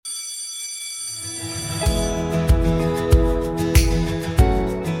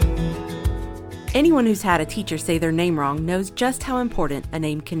Anyone who's had a teacher say their name wrong knows just how important a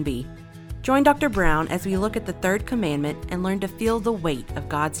name can be. Join Dr. Brown as we look at the third commandment and learn to feel the weight of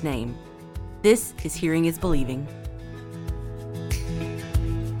God's name. This is Hearing is Believing.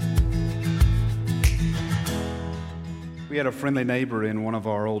 We had a friendly neighbor in one of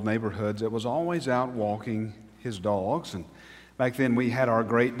our old neighborhoods that was always out walking his dogs. And back then we had our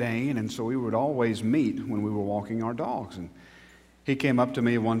Great Dane, and so we would always meet when we were walking our dogs. And he came up to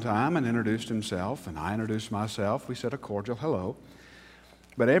me one time and introduced himself, and I introduced myself. We said a cordial hello.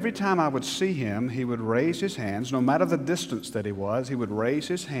 But every time I would see him, he would raise his hands. No matter the distance that he was, he would raise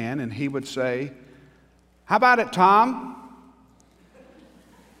his hand and he would say, "How about it, Tom?"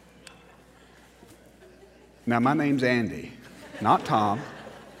 Now, my name's Andy, not Tom.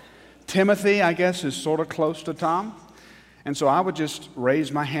 Timothy, I guess, is sort of close to Tom. And so I would just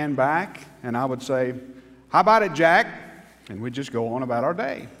raise my hand back and I would say, "How about it, Jack?" And we'd just go on about our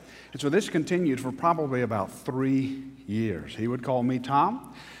day. And so this continued for probably about 3 years. He would call me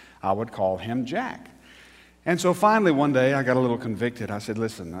Tom. I would call him Jack. And so finally one day I got a little convicted. I said,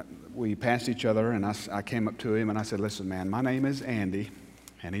 "Listen," we passed each other and I came up to him and I said, "Listen, man, my name is Andy."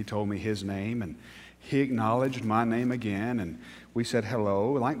 And he told me his name and he acknowledged my name again, and we said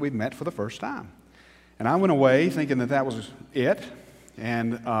hello like we'd met for the first time. And I went away thinking that was it.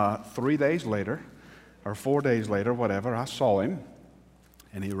 And 3 days later, or 4 days later, whatever, I saw him,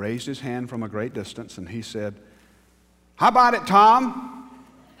 and he raised his hand from a great distance, and he said, "How about it, Tom?"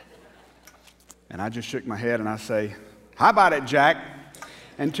 And I just shook my head, and I say, "How about it, Jack?"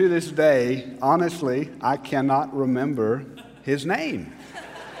 And to this day, honestly, I cannot remember his name.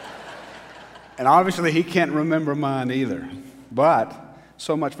 And obviously, he can't remember mine either. But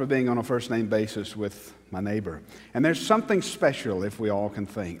so much for being on a first-name basis with my neighbor. And there's something special, if we all can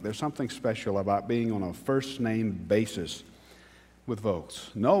think. There's something special about being on a first-name basis with folks.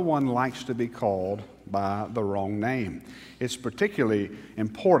 No one likes to be called by the wrong name. It's particularly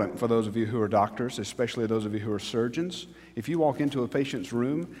important for those of you who are doctors, especially those of you who are surgeons. If you walk into a patient's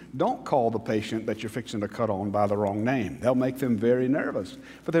room, don't call the patient that you're fixing to cut on by the wrong name. They'll make them very nervous.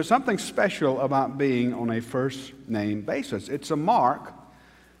 But there's something special about being on a first-name basis. It's a mark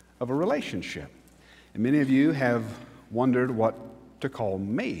of a relationship. And many of you have wondered what to call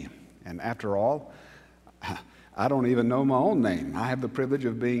me. And after all, I don't even know my own name. I have the privilege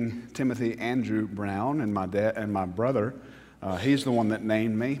of being Timothy Andrew Brown, and my dad and my brother, he's the one that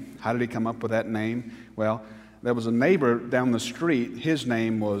named me. How did he come up with that name? Well, there was a neighbor down the street. His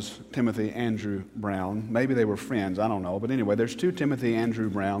name was Timothy Andrew Brown. Maybe they were friends, I don't know. But anyway, there's two Timothy Andrew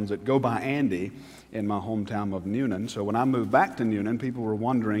Browns that go by Andy in my hometown of Newnan. So when I moved back to Newnan, people were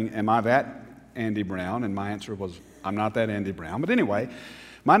wondering, am I that Andy Brown? And my answer was, I'm not that Andy Brown. But anyway,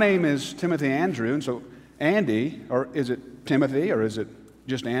 my name is Timothy Andrew, and so Andy, or is it Timothy, or is it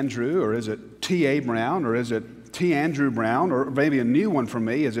just Andrew, or is it T.A. Brown, or is it T. Andrew Brown, or maybe a new one for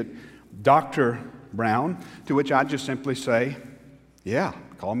me, is it Dr. Brown? To which I just simply say, yeah,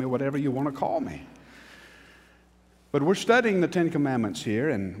 call me whatever you want to call me. But we're studying the Ten Commandments here,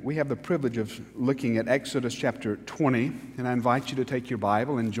 and we have the privilege of looking at Exodus chapter 20, and I invite you to take your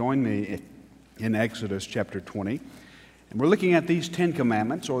Bible and join me in Exodus chapter 20. And we're looking at these 10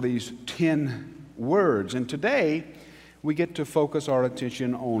 commandments, or these 10 words. And today, we get to focus our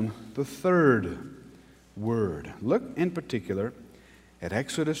attention on the third word. Look in particular at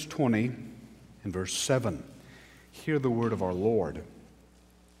Exodus 20 and verse 7. Hear the word of our Lord.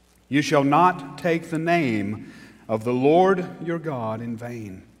 "You shall not take the name of the Lord your God in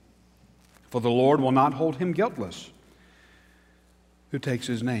vain, for the Lord will not hold him guiltless who takes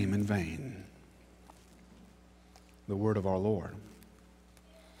his name in vain." The word of our Lord.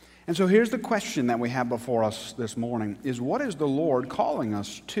 And so here's the question that we have before us this morning, is what is the Lord calling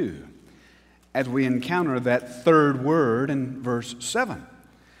us to as we encounter that third word in verse 7?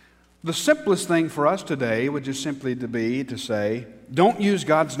 The simplest thing for us today would just simply be to say, don't use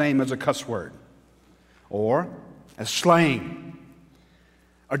God's name as a cuss word or as slang,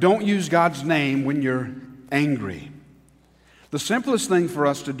 or don't use God's name when you're angry. The simplest thing for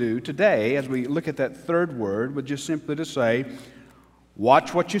us to do today as we look at that third word would just simply to say,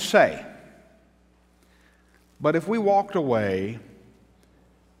 watch what you say. But if we walked away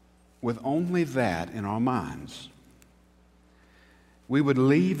with only that in our minds, we would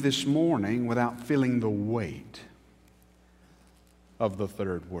leave this morning without feeling the weight of the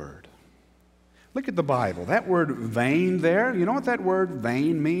third word. Look at the Bible. That word vain there, you know what that word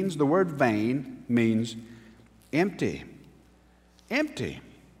vain means? The word vain means empty. Empty.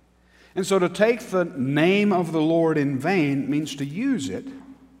 And so to take the name of the Lord in vain means to use it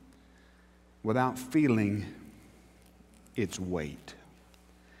without feeling its weight.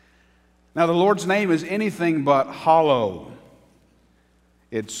 Now, the Lord's name is anything but hollow.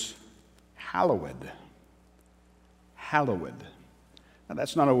 It's hallowed. Hallowed. Now,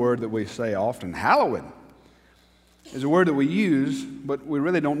 that's not a word that we say often. Hallowed is a word that we use, but we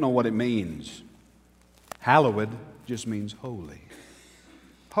really don't know what it means. Hallowed just means holy.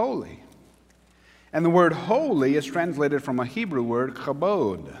 Holy. And the word holy is translated from a Hebrew word,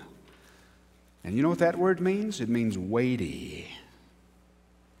 kabod. And you know what that word means? It means weighty.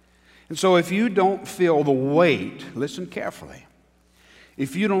 And so if you don't feel the weight, listen carefully,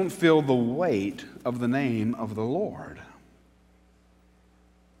 if you don't feel the weight of the name of the Lord,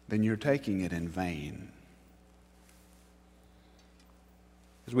 then you're taking it in vain.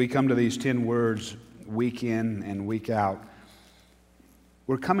 As we come to these 10 words week in and week out,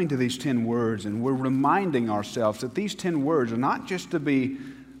 we're coming to these 10 words and we're reminding ourselves that these 10 words are not just to be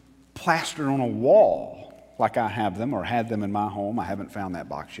plastered on a wall like I have them or had them in my home. I haven't found that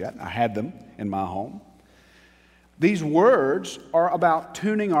box yet. I had them in my home. These words are about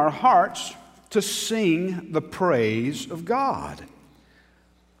tuning our hearts to sing the praise of God.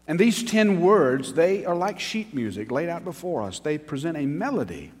 And these 10 words, they are like sheet music laid out before us. They present a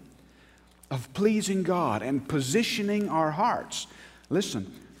melody of pleasing God and positioning our hearts,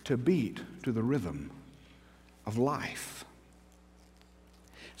 listen, to beat to the rhythm of life.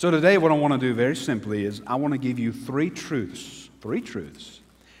 So today what I want to do very simply is I want to give you three truths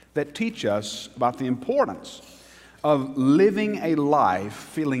that teach us about the importance of living a life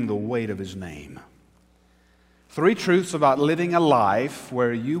feeling the weight of His name. 3 truths about living a life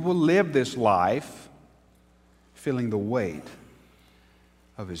where you will live this life feeling the weight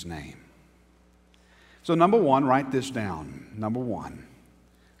of His name. So number 1, write this down. Number 1,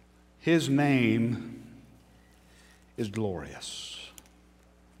 His name is glorious.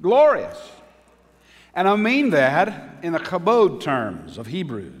 Glorious. And I mean that in the kabod terms of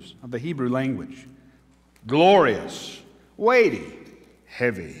Hebrews, of the Hebrew language. Glorious, weighty,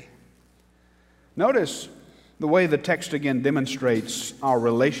 heavy. Notice the way the text again demonstrates our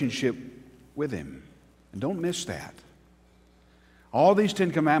relationship with Him. And don't miss that. All these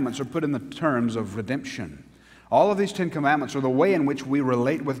 10 commandments are put in the terms of redemption. All of these 10 commandments are the way in which we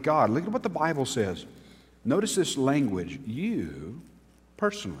relate with God. Look at what the Bible says. Notice this language. You,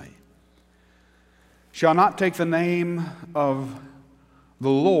 personally, shall not take the name of the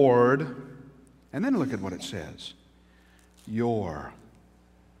Lord, and then look at what it says. Your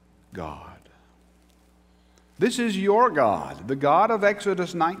God. This is your God, the God of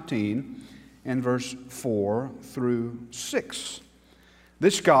Exodus 19 and verse 4 through 6.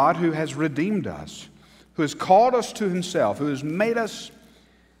 This God who has redeemed us, who has called us to Himself, who has made us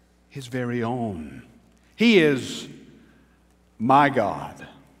His very own. He is my God.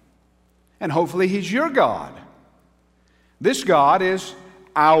 And hopefully He's your God. This God is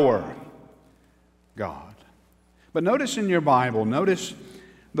our God. But notice in your Bible, notice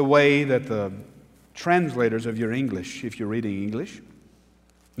the way that the translators of your English, if you're reading English,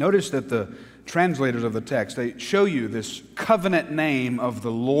 notice that the translators of the text, they show you this covenant name of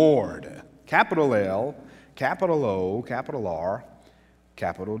the Lord. Capital L, capital O, capital R,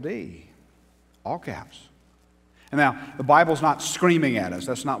 capital D. All caps. And now, the Bible's not screaming at us.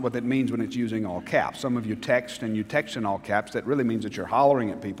 That's not what it means when it's using all caps. Some of you text and you text in all caps. That really means that you're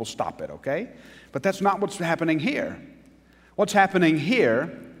hollering at people. Stop it, okay? But that's not what's happening here. What's happening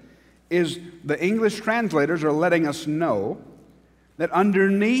here is the English translators are letting us know that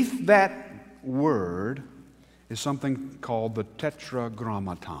underneath that word is something called the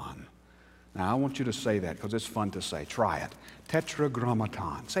tetragrammaton. Now, I want you to say that because it's fun to say. Try it.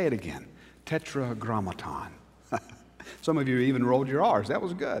 Tetragrammaton. Say it again. Tetragrammaton. Some of you even rolled your R's. That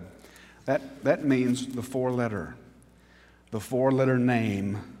was good. That means the four-letter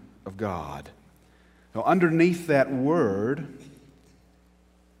name of God. Now, underneath that word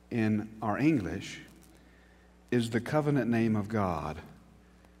in our English is the covenant name of God,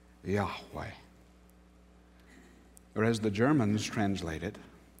 Yahweh. Or as the Germans translate it,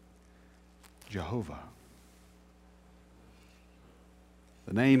 Jehovah.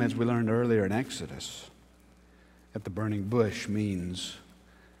 The name, as we learned earlier in Exodus, at the burning bush means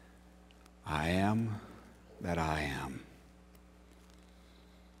I am that I am.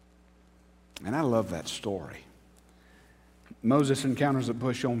 And I love that story. Moses encounters a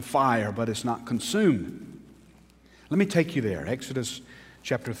bush on fire, but it's not consumed. Let me take you there. Exodus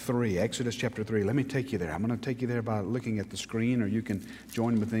chapter 3. Let me take you there. I'm going to take you there by looking at the screen, or you can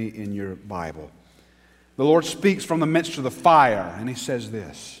join with me in your Bible. The Lord speaks from the midst of the fire, and He says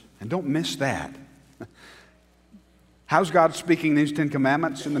this. And don't miss that. How's God speaking these 10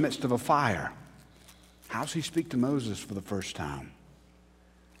 commandments in the midst of a fire? How's He speak to Moses for the first time?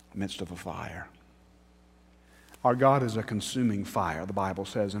 midst of a fire. Our God is a consuming fire, the Bible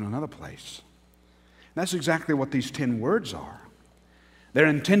says in another place. And that's exactly what these 10 words are. They're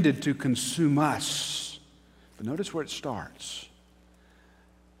intended to consume us. But notice where it starts.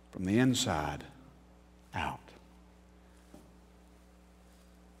 From the inside out.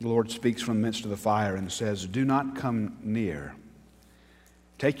 The Lord speaks from the midst of the fire and says, "Do not come near.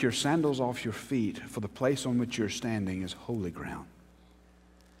 Take your sandals off your feet, for the place on which you're standing is holy ground."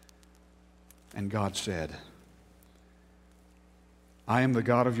 And God said, "I am the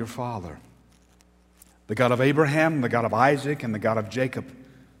God of your father, the God of Abraham, the God of Isaac, and the God of Jacob."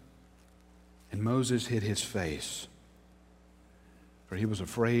 And Moses hid his face, for he was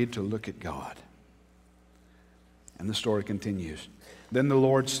afraid to look at God. And the story continues. Then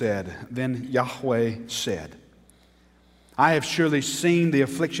Yahweh said, "I have surely seen the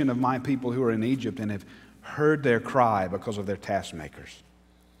affliction of my people who are in Egypt and have heard their cry because of their taskmakers.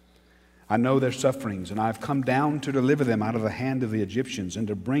 I know their sufferings, and I have come down to deliver them out of the hand of the Egyptians and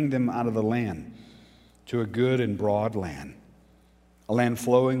to bring them out of the land to a good and broad land, a land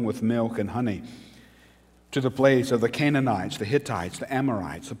flowing with milk and honey, to the place of the Canaanites, the Hittites, the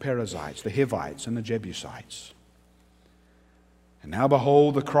Amorites, the Perizzites, the Hivites, and the Jebusites. And now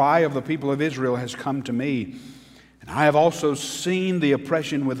behold, the cry of the people of Israel has come to me, and I have also seen the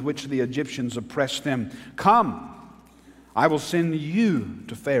oppression with which the Egyptians oppressed them. Come, I will send you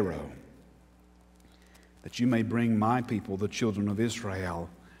to Pharaoh, that you may bring my people, the children of Israel,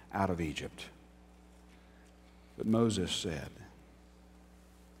 out of Egypt." But Moses said,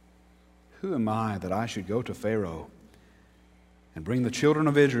 "Who am I that I should go to Pharaoh and bring the children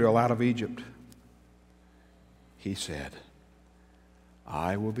of Israel out of Egypt?" He said,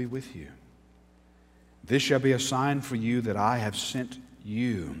 "I will be with you. This shall be a sign for you that I have sent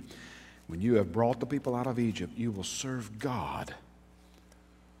you. When you have brought the people out of Egypt, you will serve God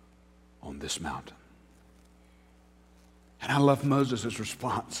on this mountain." And I love Moses'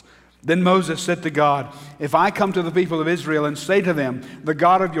 response. Then Moses said to God, "If I come to the people of Israel and say to them, 'The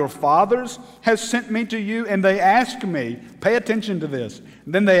God of your fathers has sent me to you,' and they ask me," pay attention to this,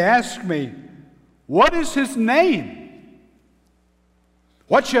 "then they ask me, 'What is his name?'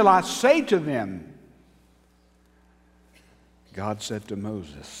 What shall I say to them?" God said to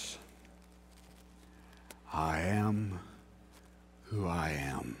Moses, "I am who I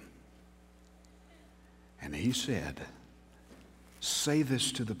am." And he said, "Say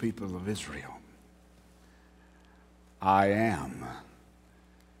this to the people of Israel. I am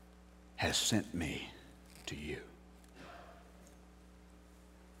has sent me to you."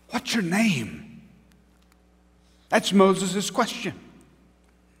 What's your name? That's Moses' question.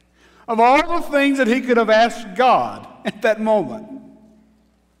 Of all the things that he could have asked God at that moment,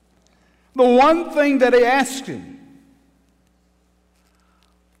 the one thing that he asked him,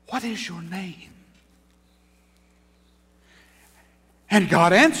 "What is your name?" And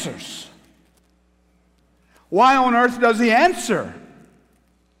God answers. Why on earth does he answer?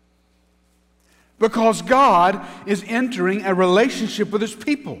 Because God is entering a relationship with his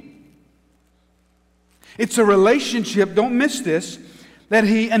people. It's a relationship, don't miss this, that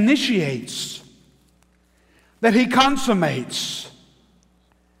he initiates, that he consummates,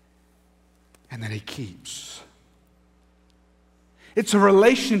 and that he keeps. It's a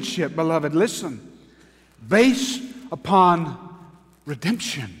relationship, beloved, listen, based upon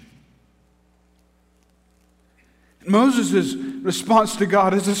redemption. Moses' response to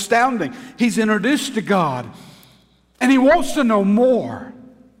God is astounding. He's introduced to God, and he wants to know more.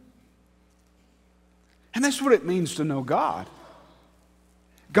 And that's what it means to know God.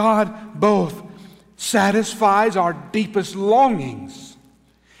 God both satisfies our deepest longings,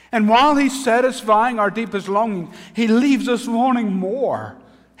 and while he's satisfying our deepest longings, he leaves us wanting more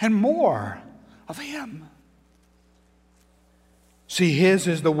and more of him. See, his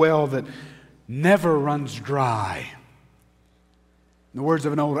is the well that never runs dry. In the words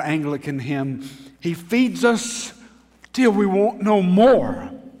of an old Anglican hymn, he feeds us till we want no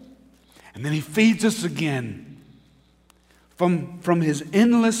more. And then he feeds us again from his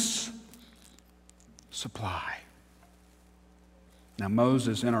endless supply. Now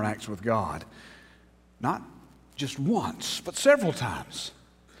Moses interacts with God not just once, but several times.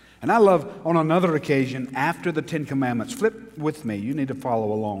 And I love on another occasion after the Ten Commandments. Flip with me. You need to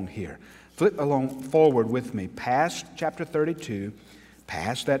follow along here. Flip along forward with me past chapter 32,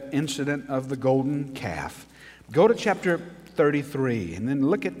 past that incident of the golden calf. Go to chapter 33 and then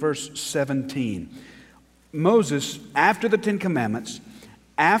look at verse 17. Moses, after the Ten Commandments,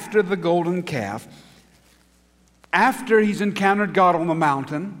 after the golden calf, after he's encountered God on the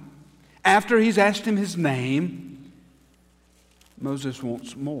mountain, after he's asked him his name, Moses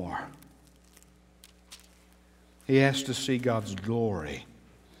wants more. He has to see God's glory.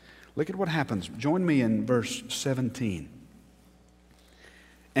 Look at what happens. Join me in verse 17.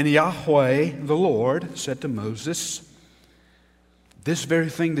 And Yahweh, the Lord, said to Moses, "This very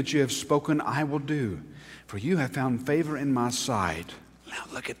thing that you have spoken I will do, for you have found favor in my sight." Now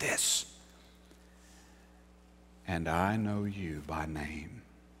look at this. "And I know you by name."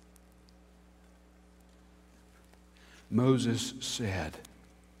 Moses said,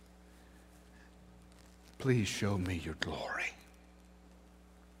 "Please show me your glory."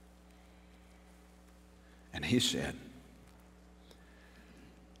 And he said,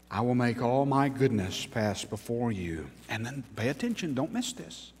 "I will make all my goodness pass before you." And then pay attention, don't miss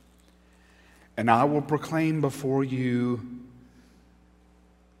this. "And I will proclaim before you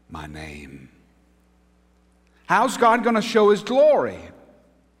my name." How's God going to show his glory?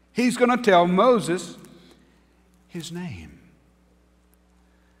 He's going to tell Moses his name.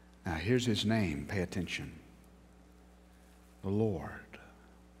 Now here's his name, pay attention. The Lord.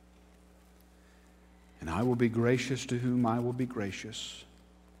 "And I will be gracious to whom I will be gracious,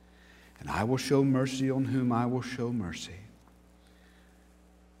 and I will show mercy on whom I will show mercy."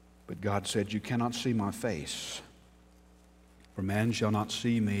 But God said, "You cannot see my face, for man shall not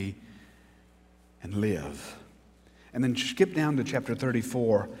see me and live." And then skip down to chapter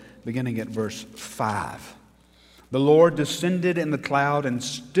 34, beginning at verse 5. "The Lord descended in the cloud and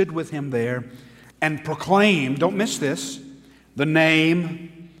stood with him there and proclaimed," don't miss this, "the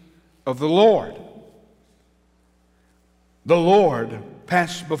name of the Lord. The Lord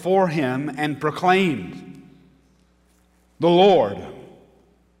passed before him and proclaimed, 'The Lord,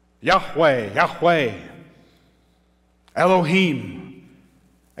 Yahweh, Yahweh, Elohim,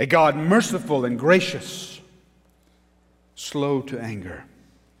 a God merciful and gracious, slow to anger,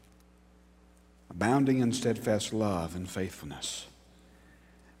 abounding in steadfast love and faithfulness,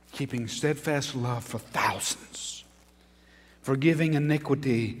 keeping steadfast love for thousands, forgiving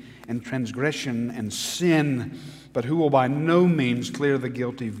iniquity and transgression and sin, but who will by no means clear the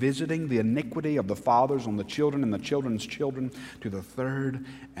guilty, visiting the iniquity of the fathers on the children and the children's children to the third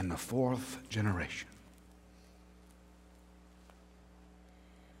and the fourth generation.'"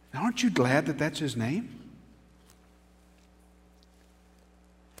 Now, aren't you glad that that's his name?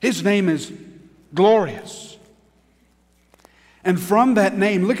 His name is glorious. And from that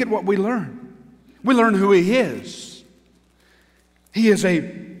name, look at what we learn. We learn who he is. He is a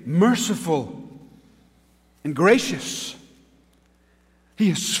merciful and gracious.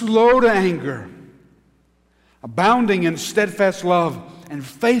 He is slow to anger, abounding in steadfast love and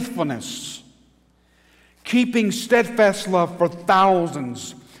faithfulness, keeping steadfast love for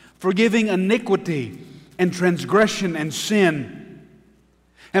thousands, forgiving iniquity and transgression and sin.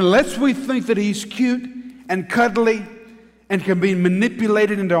 And lest we think that he's cute and cuddly and can be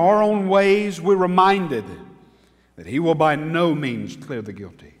manipulated into our own ways, we're reminded that he will by no means clear the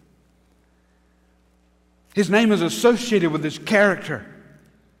guilty. His name is associated with his character.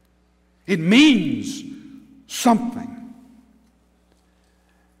 It means something.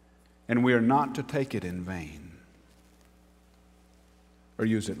 And we are not to take it in vain or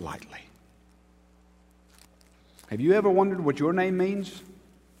use it lightly. Have you ever wondered what your name means?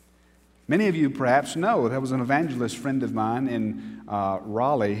 Many of you perhaps know. There was an evangelist friend of mine in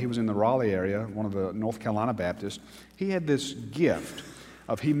Raleigh. He was in the Raleigh area, one of the North Carolina Baptists. He had this gift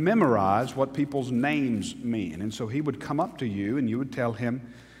of he memorized what people's names mean. And so he would come up to you and you would tell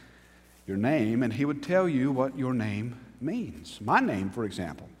him your name and he would tell you what your name means. My name, for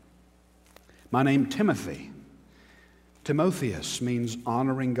example, my name Timothy. Timotheus means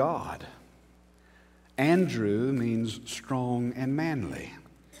honoring God. Andrew means strong and manly.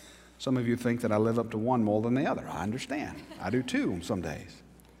 Some of you think that I live up to one more than the other. I understand. I do too on some days.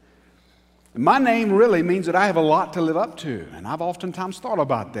 My name really means that I have a lot to live up to, and I've oftentimes thought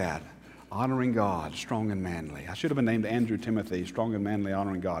about that. Honoring God, strong and manly. I should have been named Andrew Timothy, strong and manly,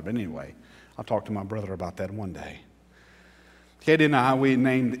 honoring God. But anyway, I'll talk to my brother about that one day. Katie and I, we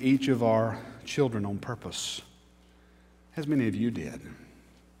named each of our children on purpose, as many of you did.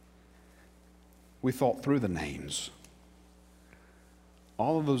 We thought through the names.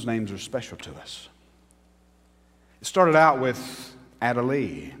 All of those names are special to us. It started out with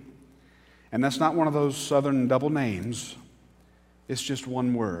Adelie. And that's not one of those southern double names. It's just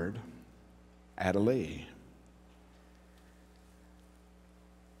one word, Adelie.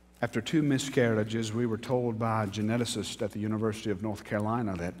 After 2 miscarriages, we were told by a geneticist at the University of North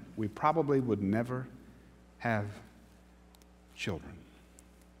Carolina that we probably would never have children.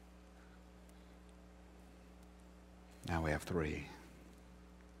 Now we have 3.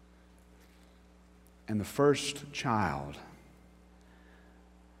 And the first child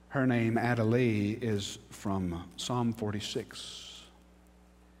Her name, Adalee, is from Psalm 46.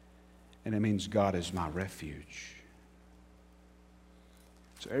 And it means God is my refuge.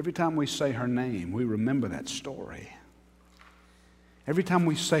 So every time we say her name, we remember that story. Every time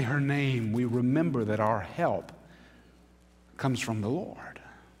we say her name, we remember that our help comes from the Lord.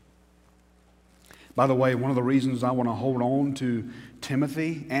 By the way, one of the reasons I want to hold on to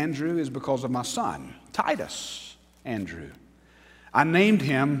Timothy Andrew is because of my son, Titus Andrew. I named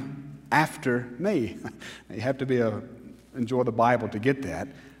him after me. You have to enjoy the Bible to get that,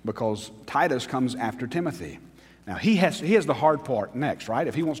 because Titus comes after Timothy. Now, he has the hard part next, right?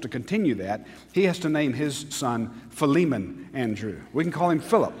 If he wants to continue that, he has to name his son Philemon Andrew. We can call him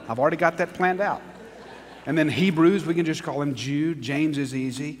Philip. I've already got that planned out. And then Hebrews, we can just call him Jude. James is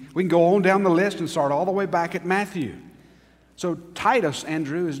easy. We can go on down the list and start all the way back at Matthew. So Titus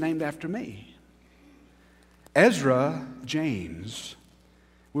Andrew is named after me. Ezra James,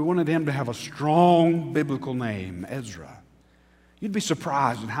 we wanted him to have a strong biblical name, Ezra. You'd be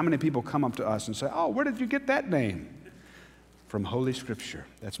surprised at how many people come up to us and say, "Oh, where did you get that name?" From Holy Scripture.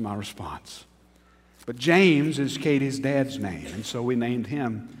 That's my response. But James is Katie's dad's name, and so we named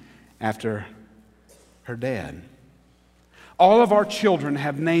him after her dad. All of our children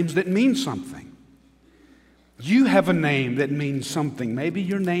have names that mean something. You have a name that means something. Maybe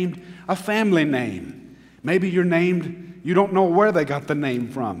you're named a family name. Maybe you're named, you don't know where they got the name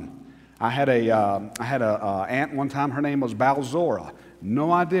from. I had a aunt one time, her name was Balzora.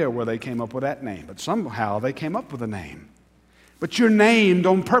 No idea where they came up with that name, but somehow they came up with a name. But you're named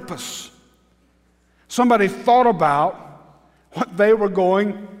on purpose. Somebody thought about what they were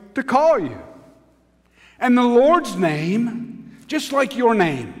going to call you. And the Lord's name, just like your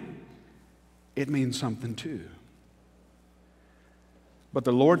name, it means something too. But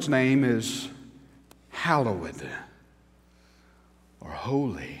the Lord's name is hallowed or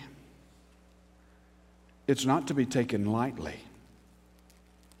holy. It's not to be taken lightly,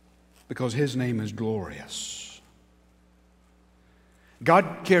 because His name is glorious.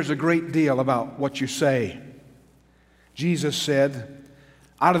 God cares a great deal about what you say. Jesus said,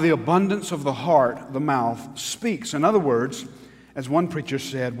 out of the abundance of the heart, the mouth speaks. In other words, as one preacher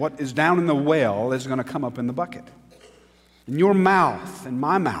said, what is down in the well is going to come up in the bucket. And your mouth and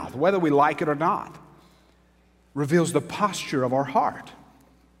my mouth, whether we like it or not, reveals the posture of our heart.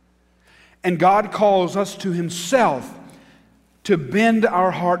 And God calls us to Himself to bend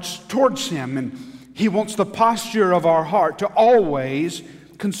our hearts towards Him. And He wants the posture of our heart to always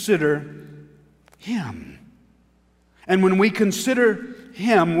consider Him. And when we consider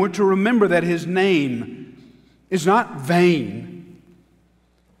Him, we're to remember that His name is not vain,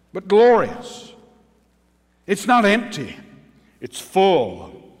 but glorious. It's not empty, it's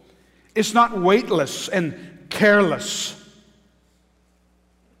full. It's not weightless and careless,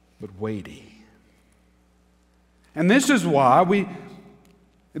 but weighty. And this is why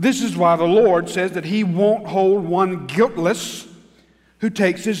the Lord says that He won't hold one guiltless who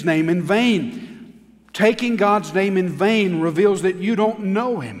takes His name in vain. Taking God's name in vain reveals that you don't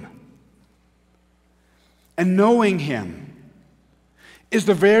know Him. And knowing Him is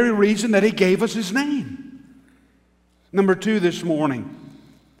the very reason that He gave us His name. Number 2 this morning,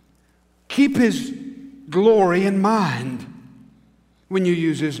 keep His glory in mind when you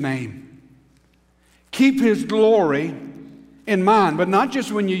use His name. Keep His glory in mind, but not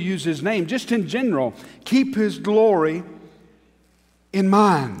just when you use His name, just in general. Keep His glory in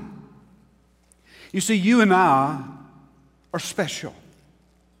mind. You see, you and I are special.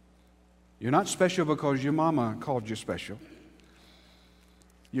 You're not special because your mama called you special.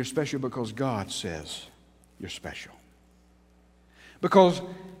 You're special because God says you're special. Because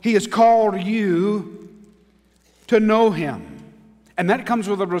He has called you to know Him. And that comes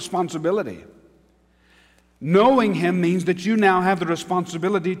with a responsibility. Knowing Him means that you now have the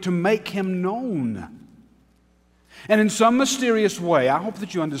responsibility to make Him known. And in some mysterious way, I hope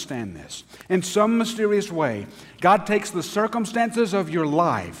that you understand this, in some mysterious way, God takes the circumstances of your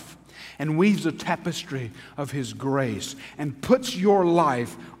life and weaves a tapestry of His grace and puts your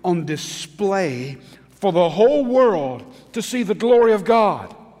life on display for the whole world to see the glory of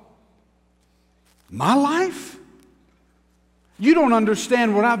God. My life? You don't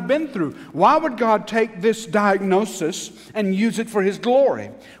understand what I've been through. Why would God take this diagnosis and use it for His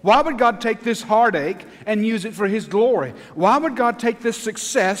glory? Why would God take this heartache and use it for His glory? Why would God take this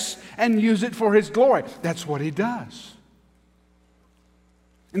success and use it for His glory? That's what He does.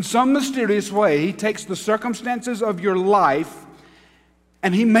 In some mysterious way, He takes the circumstances of your life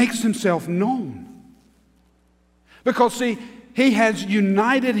and He makes Himself known. Because, see, He has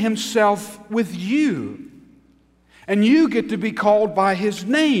united Himself with you. And you get to be called by His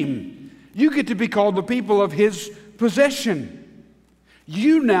name. You get to be called the people of His possession.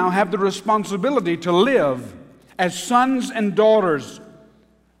 You now have the responsibility to live as sons and daughters,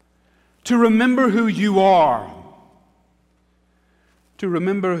 to remember who you are, to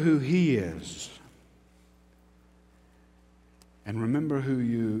remember who He is, and remember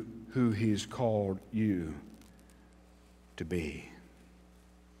who He's called you to be.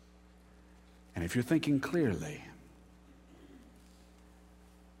 And if you're thinking clearly,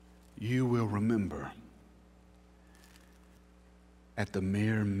 you will remember at the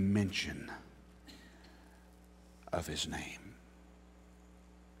mere mention of His name.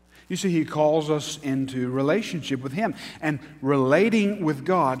 You see, He calls us into relationship with Him. And relating with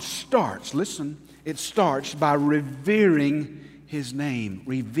God starts, listen, it starts by revering His name.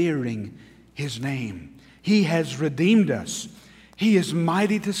 Revering His name. He has redeemed us. He is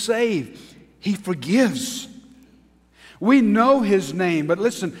mighty to save. He forgives. We know His name, but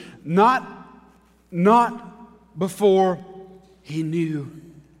listen, not before He knew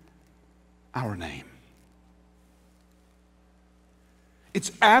our name.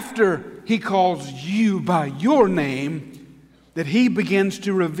 It's after He calls you by your name that He begins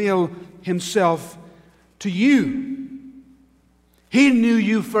to reveal Himself to you. He knew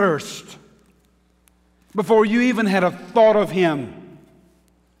you first, before you even had a thought of Him.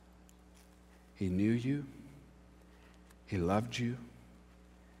 He knew you. He loved you.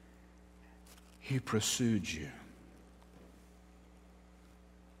 He pursued you.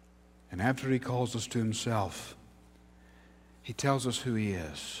 And after He calls us to Himself, He tells us who He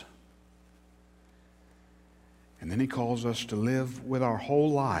is. And then He calls us to live with our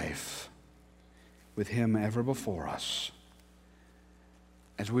whole life with Him ever before us,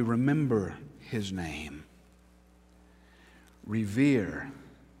 as we remember His name, revere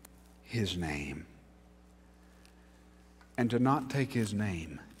His name, and to not take His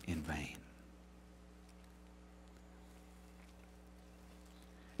name in vain.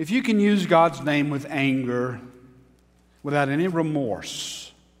 If you can use God's name with anger, without any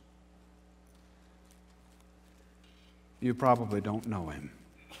remorse, you probably don't know Him.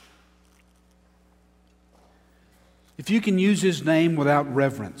 If you can use His name without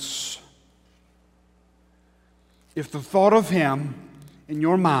reverence, if the thought of Him in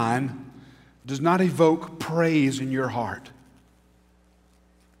your mind does not evoke praise in your heart,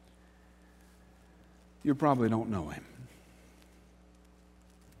 you probably don't know Him.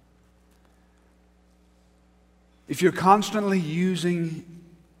 If you're constantly using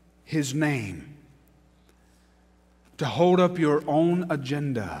His name to hold up your own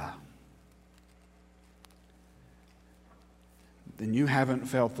agenda, then you haven't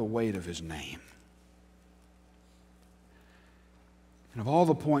felt the weight of His name. And of all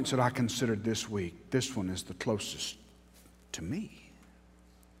the points that I considered this week, this one is the closest to me.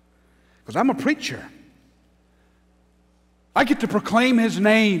 Because I'm a preacher. I get to proclaim His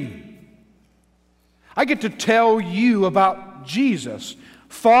name. I get to tell you about Jesus.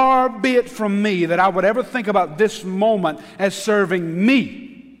 Far be it from me that I would ever think about this moment as serving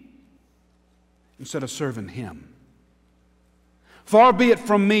me instead of serving Him. Far be it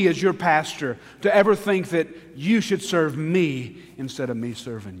from me as your pastor to ever think that you should serve me instead of me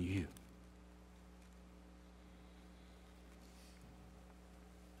serving you.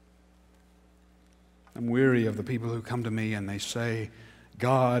 I'm weary of the people who come to me and they say,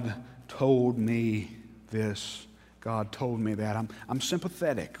 God told me this, God told me that. I'm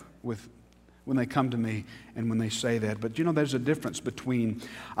sympathetic with when they come to me and when they say that. But you know, there's a difference between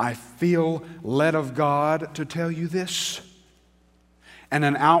I feel led of God to tell you this and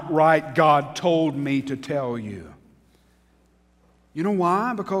an outright God told me to tell you. You know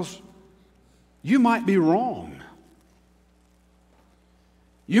why? Because you might be wrong.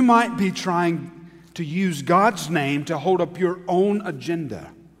 You might be trying to use God's name to hold up your own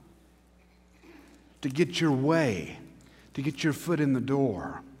agenda, to get your way, to get your foot in the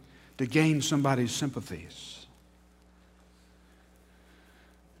door, to gain somebody's sympathies.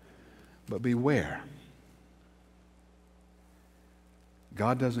 But beware.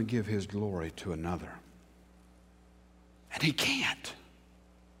 God doesn't give His glory to another. And He can't.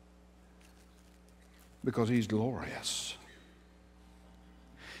 Because He's glorious.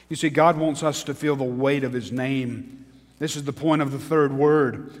 You see, God wants us to feel the weight of His name. This is the point of the third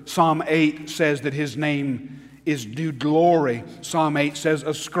word. Psalm 8 says that His name is due glory. Psalm 8 says,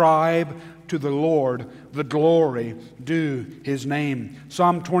 ascribe to the Lord the glory due His name.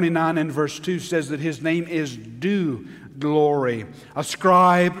 Psalm 29 and verse 2 says that His name is due glory.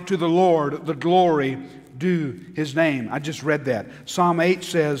 Ascribe to the Lord the glory due His name. I just read that. Psalm 8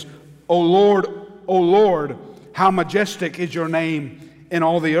 says, O Lord, how majestic is your name in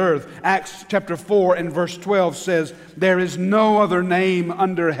all the earth. Acts chapter 4 and verse 12 says, there is no other name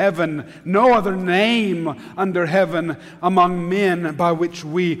under heaven, no other name under heaven among men by which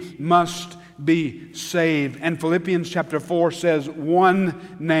we must be saved. And Philippians chapter 4 says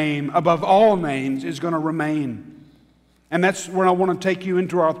one name above all names is going to remain. And that's where I want to take you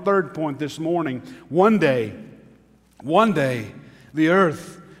into our third point this morning. One day, the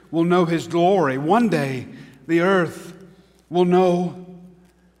earth will know His glory. One day, the earth will know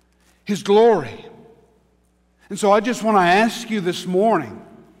His glory. And so I just want to ask you this morning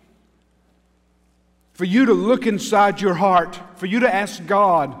for you to look inside your heart, for you to ask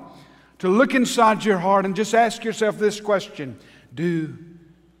God to look inside your heart and just ask yourself this question: do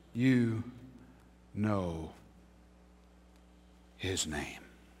you know His name?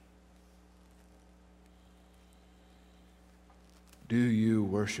 Do you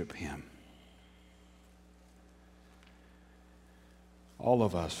worship Him? All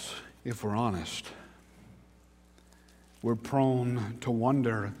of us, if we're honest, we're prone to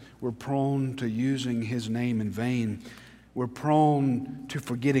wonder. We're prone to using His name in vain. We're prone to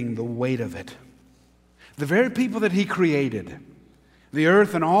forgetting the weight of it. The very people that He created, the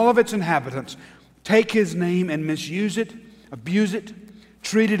earth and all of its inhabitants, take His name and misuse it, abuse it,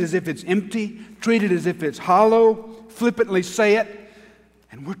 treat it as if it's empty, treat it as if it's hollow, flippantly say it,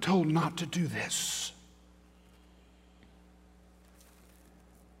 and we're told not to do this.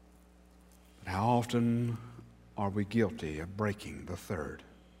 But how often are we guilty of breaking the third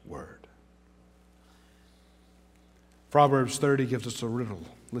word? Proverbs 30 gives us a riddle.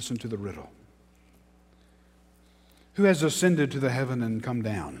 Listen to the riddle. Who has ascended to the heaven and come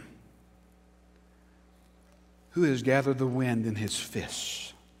down? Who has gathered the wind in his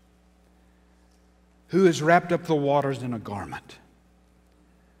fists? Who has wrapped up the waters in a garment?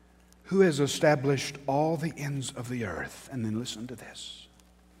 Who has established all the ends of the earth? And then listen to this.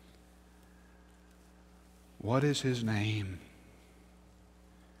 What is His name?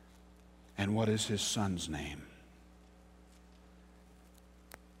 And what is His Son's name?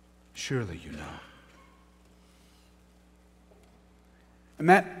 Surely you know. And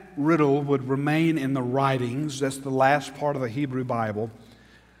that riddle would remain in the writings. That's the last part of the Hebrew Bible.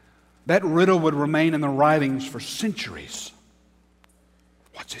 That riddle would remain in the writings for centuries.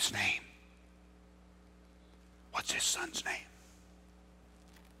 What's His name? What's His Son's name?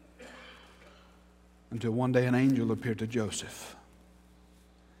 Until one day an angel appeared to Joseph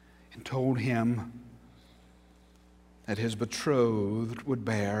and told him that his betrothed would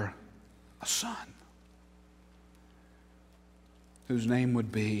bear a son whose name would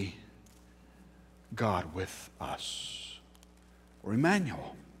be God with us, or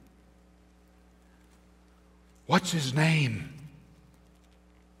Emmanuel. What's His name?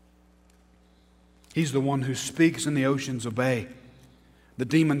 He's the one who speaks and the oceans obey. The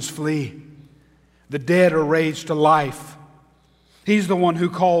demons flee. The dead are raised to life. He's the one who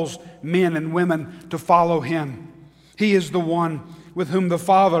calls men and women to follow Him. He is the one with whom the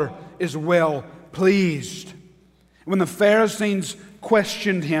Father is well pleased. When the Pharisees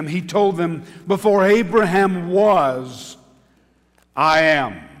questioned Him, He told them, before Abraham was, I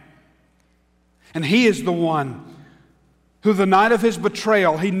am. And He is the one who the night of His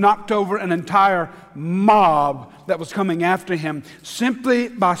betrayal, He knocked over an entire mob that was coming after Him simply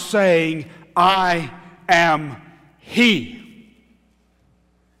by saying, I am He.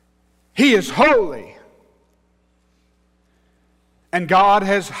 He is holy. And God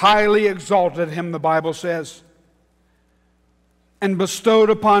has highly exalted Him, the Bible says, and bestowed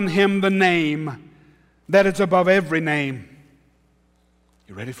upon Him the name that is above every name.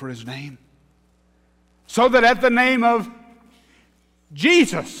 You ready for His name? So that at the name of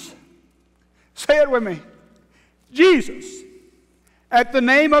Jesus, say it with me, Jesus, at the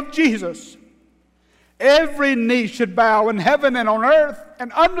name of Jesus, every knee should bow in heaven and on earth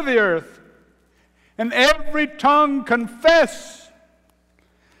and under the earth, and every tongue confess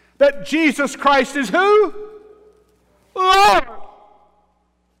that Jesus Christ is who? Lord,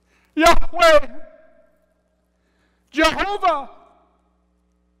 Yahweh, Jehovah,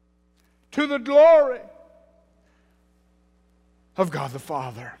 to the glory of God the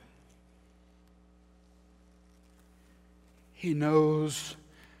Father. He knows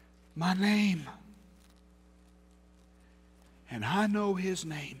my name, and I know His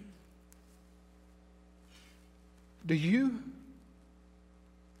name. Do you?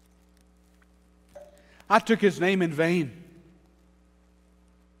 I took His name in vain.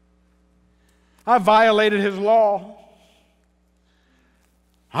 I violated His law.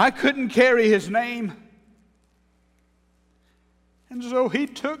 I couldn't carry His name. And so He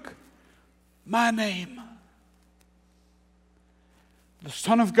took my name the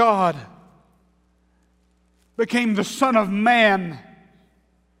Son of God became the Son of Man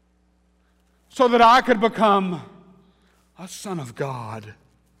so that I could become a son of God.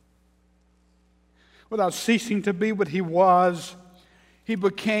 Without ceasing to be what He was, He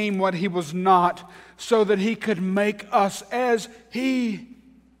became what He was not so that He could make us as He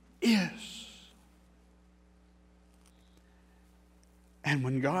is. And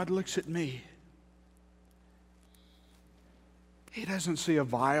when God looks at me, He doesn't see a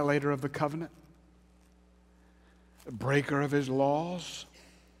violator of the covenant, a breaker of His laws,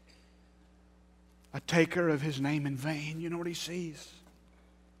 a taker of His name in vain. You know what He sees?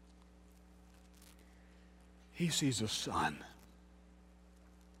 He sees a Son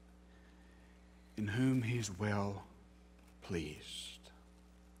in whom He's well pleased.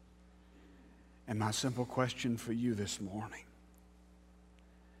 And my simple question for you this morning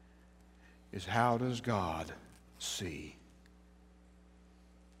is, how does God see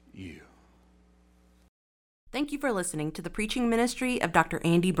you? Thank you for listening to the preaching ministry of Dr.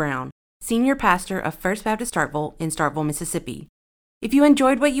 Andy Brown, Senior Pastor of First Baptist Starkville in Starkville, Mississippi. If you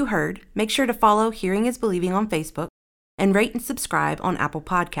enjoyed what you heard, make sure to follow Hearing is Believing on Facebook and rate and subscribe on Apple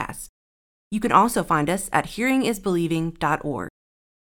Podcasts. You can also find us at hearingisbelieving.org.